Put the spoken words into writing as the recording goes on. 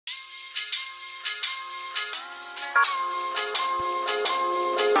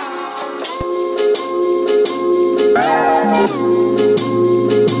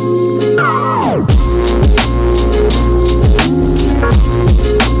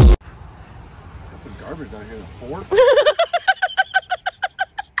Garbage down here in the fort.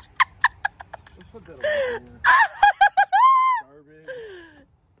 Let's put that over here. Garbage.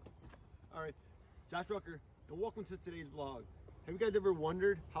 Alright, Josh Rucker, and welcome to today's vlog. Have you guys ever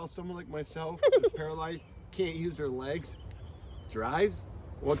wondered how someone like myself who's paralyzed can't use their legs drives?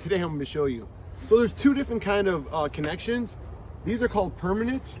 Well, today I'm going to show you. So there's two different kind of connections. These are called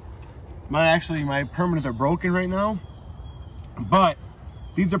permanents. My permanents are broken right now, but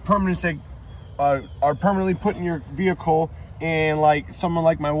these are permanents that are permanently put in your vehicle, and like someone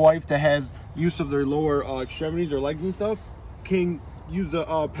like my wife that has use of their lower extremities, their legs and stuff, can use the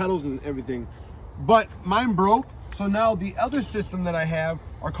pedals and everything. But mine broke, so now the other system that I have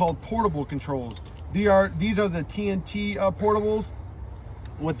are called portable controls. These are the TNT portables.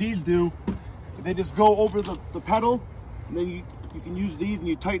 What these do, they just go over the pedal, and then you can use these and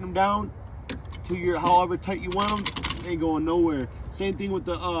you tighten them down to your however tight you want them. They ain't going nowhere. Same thing with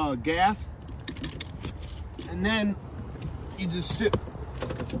the gas. And then you just sit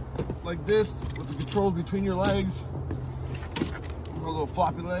like this with the controls between your legs, little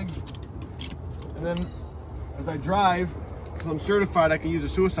floppy legs. And then as I drive, because I'm certified I can use a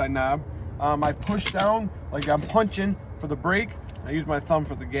suicide knob, I push down like I'm punching for the brake. I use my thumb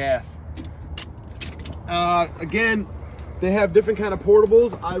for the gas. Again, they have different kind of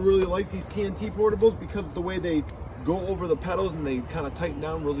portables. I really like these TNT portables because of the way they go over the pedals and they kind of tighten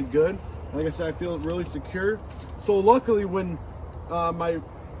down really good. Like I said, I feel it really secure. So luckily when my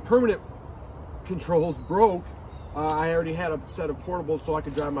permanent controls broke, I already had a set of portables so I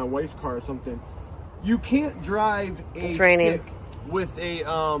could drive my wife's car or something. You can't drive a stick with a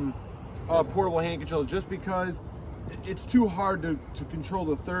portable hand controller just because it's too hard to control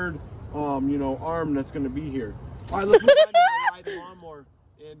the third you know, arm that's going to be here. All right, let's move on to my ride lawnmower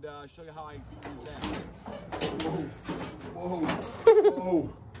and show you how I use that. Whoa, whoa, whoa,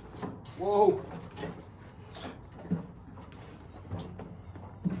 whoa.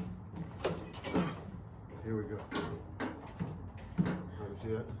 Here we go. See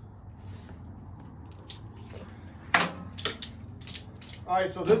that? All right,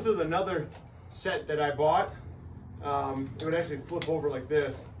 so this is another set that I bought. It would actually flip over like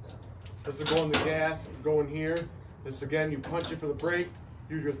this. This would go in the gas, go in here. This again, you punch it for the brake,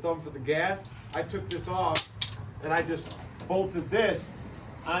 use your thumb for the gas. I took this off and I just bolted this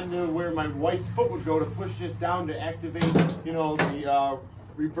onto where my wife's foot would go to push this down to activate, you know, the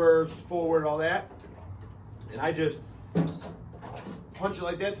reverse, forward, all that. And I just punch it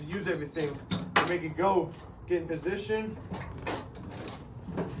like that to use everything to make it go, get in position.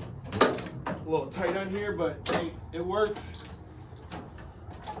 A little tight on here, but hey, it works.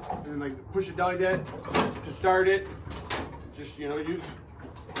 And like push it down like that to start it. Just, you know, use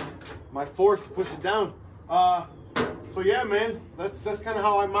my force to push it down. So yeah, man, that's kind of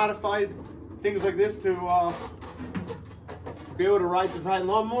how I modified things like this to be able to ride the ride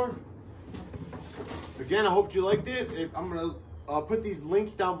lawnmower. Again, I hope you liked it. I'm gonna put these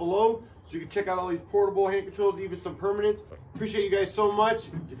links down below so you can check out all these portable hand controls, even some permanents. Appreciate you guys so much.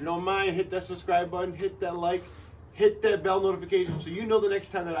 If you don't mind, hit that subscribe button, hit that like, hit that bell notification so you know the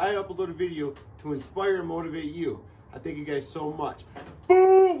next time that I upload a video to inspire and motivate you. I thank you guys so much.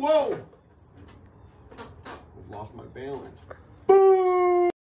 Boom! Whoa! I've lost my balance.